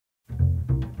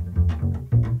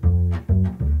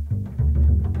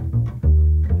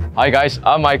Hi guys,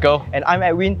 I'm Michael. And I'm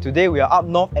Edwin. Today we are up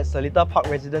north at Seletar Park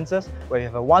Residences, where we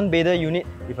have a one-bedder unit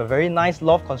with a very nice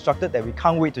loft constructed that we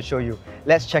can't wait to show you.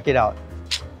 Let's check it out.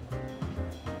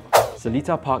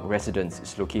 Seletar Park Residence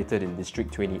is located in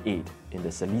District 28 in the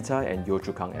Seletar and Yio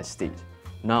Chu Kang estate.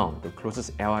 Now, the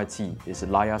closest LRT is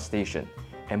Layar Station,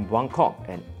 and Buangkok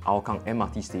and Hougang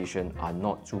MRT station are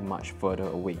not too much further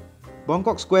away.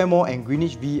 Buangkok Square Mall and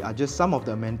Greenwich V are just some of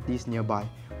the amenities nearby,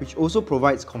 which also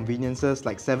provides conveniences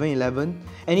like 7-Eleven,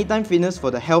 Anytime Fitness for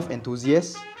the health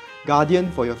enthusiasts,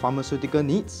 Guardian for your pharmaceutical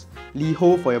needs,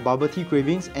 Liho for your bubble tea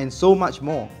cravings, and so much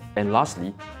more. And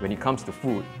lastly, when it comes to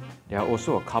food, there are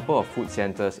also a couple of food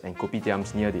centres and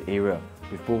kopitiams near the area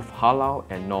with both halal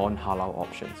and non-halal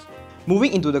options.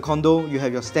 Moving into the condo, you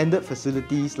have your standard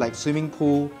facilities like swimming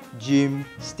pool, gym,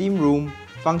 steam room,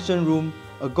 function room,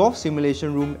 a golf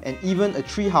simulation room, and even a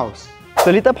tree house.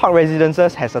 Seletar Park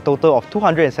Residences has a total of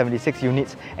 276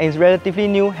 units and is relatively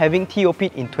new, having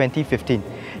TOP'd in 2015.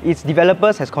 Its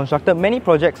developers has constructed many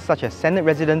projects such as Senate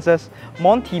Residences,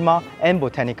 Montima, and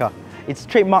Botanica. Its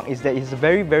trademark is that it is a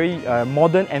very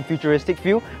modern and futuristic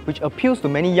feel, which appeals to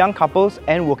many young couples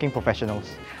and working professionals.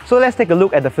 So let's take a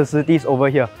look at the facilities over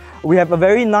here. We have a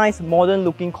very nice modern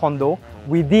looking condo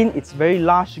within its very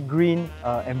lush green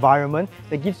environment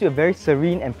that gives you a very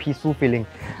serene and peaceful feeling.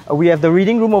 We have the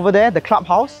reading room over there, the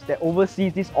clubhouse that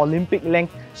oversees this Olympic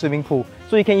length swimming pool.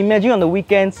 So you can imagine on the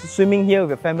weekends swimming here with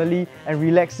your family and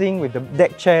relaxing with the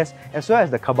deck chairs as well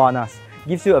as the cabanas.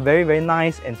 Gives you a very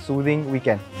nice and soothing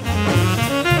weekend.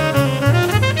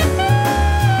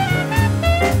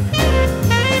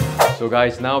 So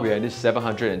guys, now we are in this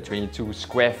 722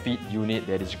 square feet unit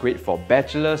that is great for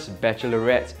bachelors,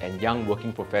 bachelorettes and young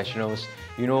working professionals.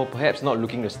 You know, perhaps not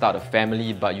looking to start a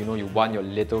family, but you know, you want your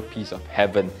little piece of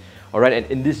heaven. Alright, and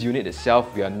in this unit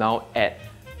itself, we are now at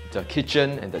the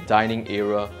kitchen and the dining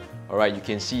area. Alright, you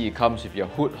can see it comes with your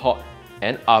hood hob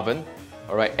and oven.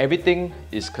 Alright, everything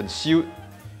is concealed.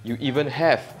 You even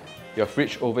have your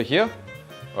fridge over here.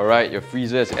 Alright, your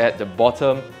freezer is at the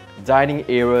bottom. Dining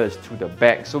area is to the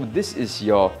back. So this is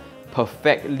your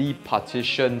perfectly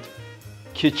partitioned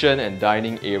kitchen and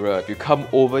dining area. If you come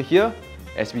over here,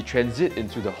 as we transit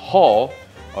into the hall,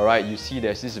 alright, you see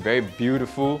there's this very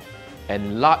beautiful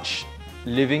and large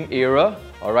living area.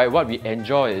 Alright, what we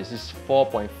enjoy is this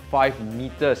 4.5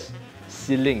 meters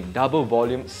ceiling, double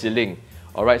volume ceiling.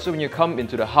 Alright, so when you come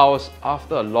into the house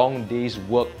after a long day's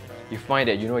work, you find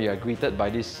that you are greeted by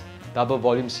this double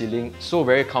volume ceiling, so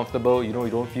very comfortable, you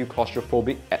don't feel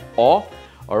claustrophobic at all.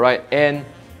 Alright, and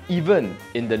even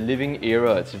in the living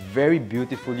area, it's very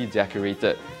beautifully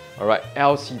decorated. Alright,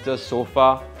 L-seater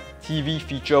sofa, TV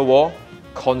feature wall,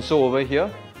 console over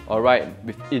here. Alright,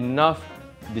 with enough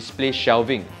display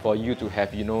shelving for you to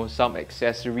have, some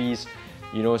accessories,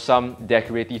 some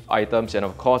decorative items, and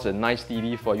of course a nice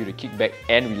TV for you to kick back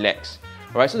and relax.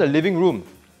 Alright, so the living room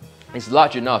is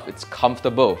large enough, it's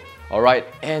comfortable. Alright,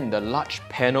 and the large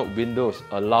panelled windows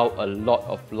allow a lot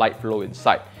of light flow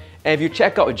inside. And if you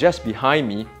check out just behind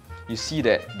me, you see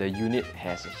that the unit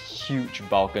has a huge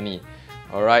balcony.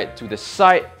 Alright, to the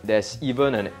side, there's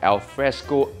even an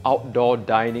alfresco outdoor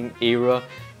dining area.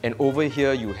 And over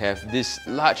here, you have this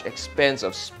large expanse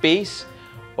of space,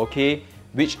 okay,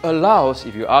 which allows,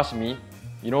 if you ask me,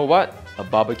 you know what? A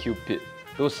barbecue pit.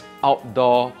 Those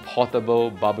outdoor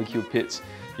portable barbecue pits.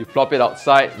 You plop it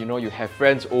outside, you have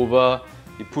friends over,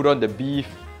 you put on the beef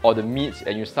or the meats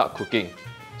and you start cooking.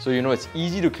 So it's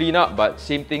easy to clean up, but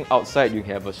same thing outside, you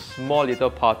can have a small little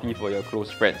party for your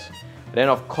close friends. Then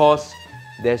of course,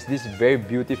 there's this very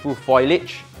beautiful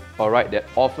foliage, alright, that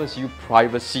offers you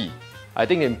privacy. I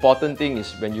think the important thing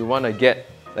is when you want to get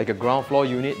like a ground floor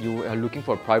unit, you are looking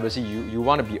for privacy, you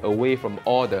want to be away from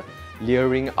all the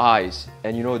leering eyes.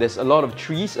 And there's a lot of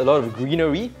trees, a lot of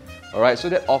greenery. Alright, so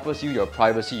that offers you your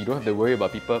privacy. You don't have to worry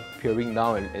about people peering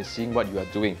down and seeing what you are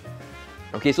doing.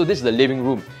 Okay, so this is the living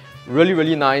room.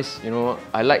 Really nice.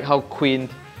 I like how quaint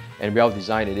and well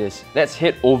designed it is. Let's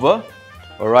head over.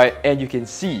 Alright, and you can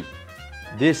see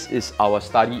this is our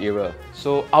study area.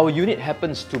 So our unit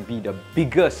happens to be the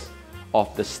biggest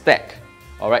of the stack.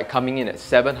 Alright, coming in at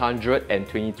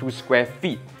 722 square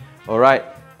feet. Alright,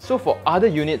 so for other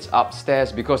units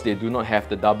upstairs, because they do not have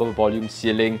the double volume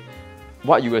ceiling,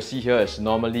 what you will see here is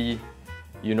normally,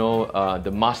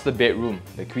 the master bedroom,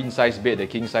 the queen size bed, the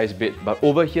king size bed. But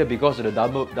over here, because of the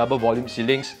double volume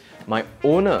ceilings, my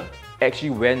owner actually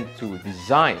went to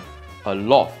design a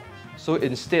loft. So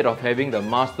instead of having the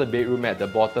master bedroom at the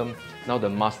bottom, now the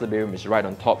master bedroom is right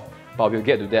on top. But we'll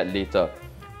get to that later.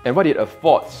 And what it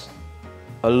affords,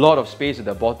 a lot of space at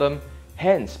the bottom.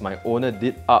 Hence, my owner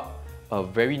did up a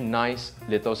very nice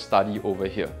little study over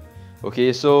here.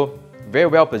 Okay, so very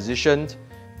well positioned,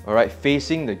 all right,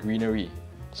 facing the greenery.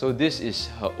 So this is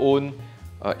her own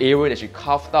area that she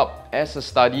carved up as a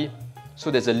study. So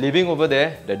there's a living over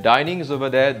there, the dining is over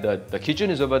there, the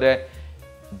kitchen is over there,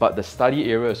 but the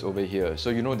study area is over here. So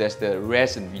you know there's the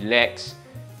rest and relax,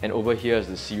 and over here is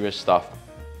the serious stuff.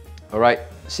 Alright,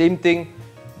 same thing,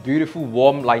 beautiful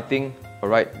warm lighting.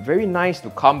 Alright, very nice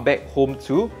to come back home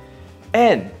to.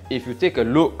 And if you take a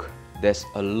look, there's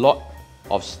a lot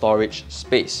of storage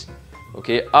space.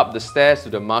 Okay, up the stairs to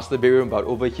the master bedroom, but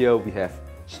over here we have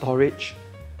storage,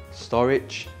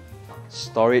 storage,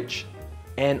 storage,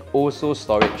 and also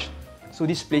storage. So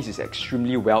this place is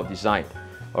extremely well designed.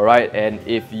 Alright, and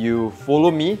if you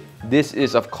follow me, this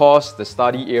is of course the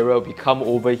study area. We come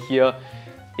over here,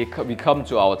 we come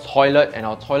to our toilet, and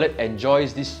our toilet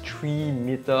enjoys this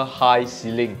 3-meter high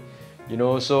ceiling. You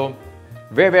know, so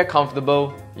very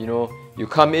comfortable. You know, you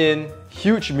come in,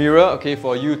 huge mirror, okay,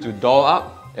 for you to doll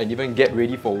up and even get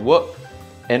ready for work.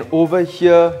 And over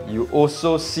here, you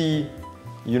also see,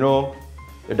 you know,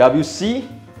 the WC,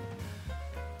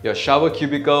 your shower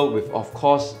cubicle with, of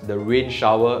course, the rain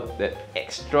shower, that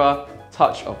extra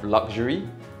touch of luxury,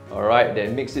 alright,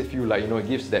 that makes it feel like, you know, it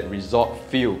gives that resort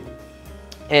feel.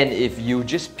 And if you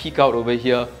just peek out over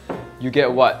here, you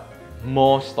get what?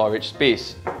 More storage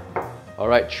space.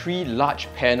 Alright, 3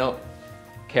 large panel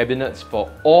cabinets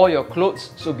for all your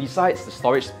clothes. So besides the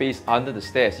storage space under the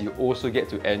stairs, you also get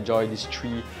to enjoy these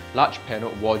 3 large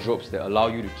panel wardrobes that allow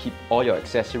you to keep all your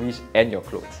accessories and your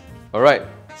clothes. Alright,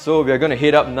 so we are going to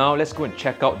head up now. Let's go and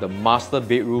check out the master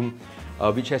bedroom,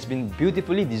 which has been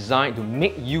beautifully designed to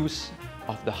make use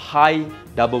of the high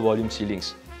double volume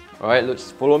ceilings. Alright,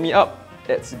 let's follow me up.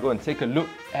 Let's go and take a look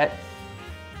at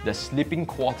the sleeping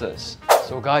quarters.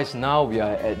 So guys, now we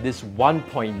are at this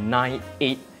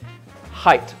 1.98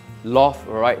 height loft,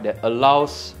 alright, that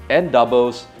allows and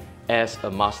doubles as a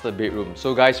master bedroom.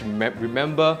 So guys,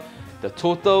 remember the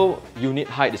total unit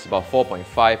height is about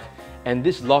 4.5, and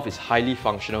this loft is highly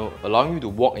functional, allowing you to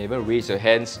walk and even raise your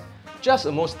hands, just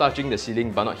almost touching the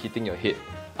ceiling but not hitting your head.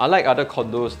 Unlike other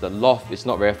condos, the loft is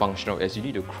not very functional, as you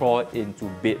need to crawl into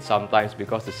bed sometimes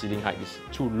because the ceiling height is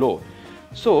too low.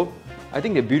 So I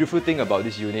think the beautiful thing about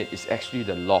this unit is actually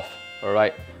the loft.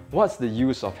 Alright, what's the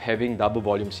use of having double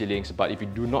volume ceilings but if you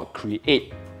do not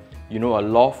create, you know, a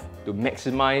loft to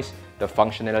maximize the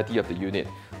functionality of the unit?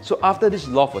 So after this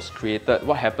loft was created,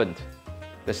 what happened?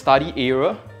 The study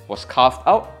area was carved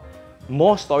out,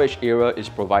 more storage area is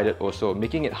provided also,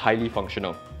 making it highly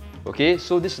functional. Okay,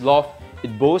 so this loft,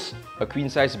 it boasts a queen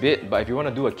size bed, but if you want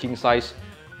to do a king size,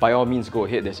 by all means go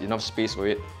ahead, there's enough space for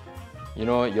it. You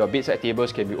know, your bedside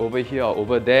tables can be over here or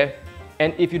over there.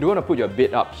 And if you don't want to put your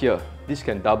bed up here, this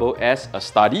can double as a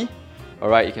study.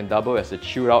 Alright, it can double as a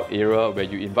chilled out area where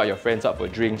you invite your friends up for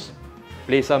drinks,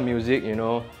 play some music, you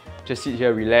know, just sit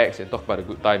here, relax and talk about the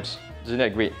good times. Isn't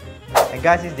that great? And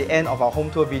guys, this is the end of our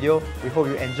home tour video. We hope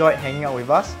you enjoyed hanging out with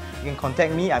us. You can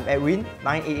contact me, I'm Edwin,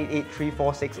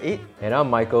 9888-3468. And I'm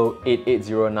Michael,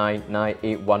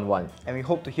 8809-9811. And we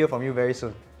hope to hear from you very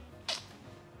soon.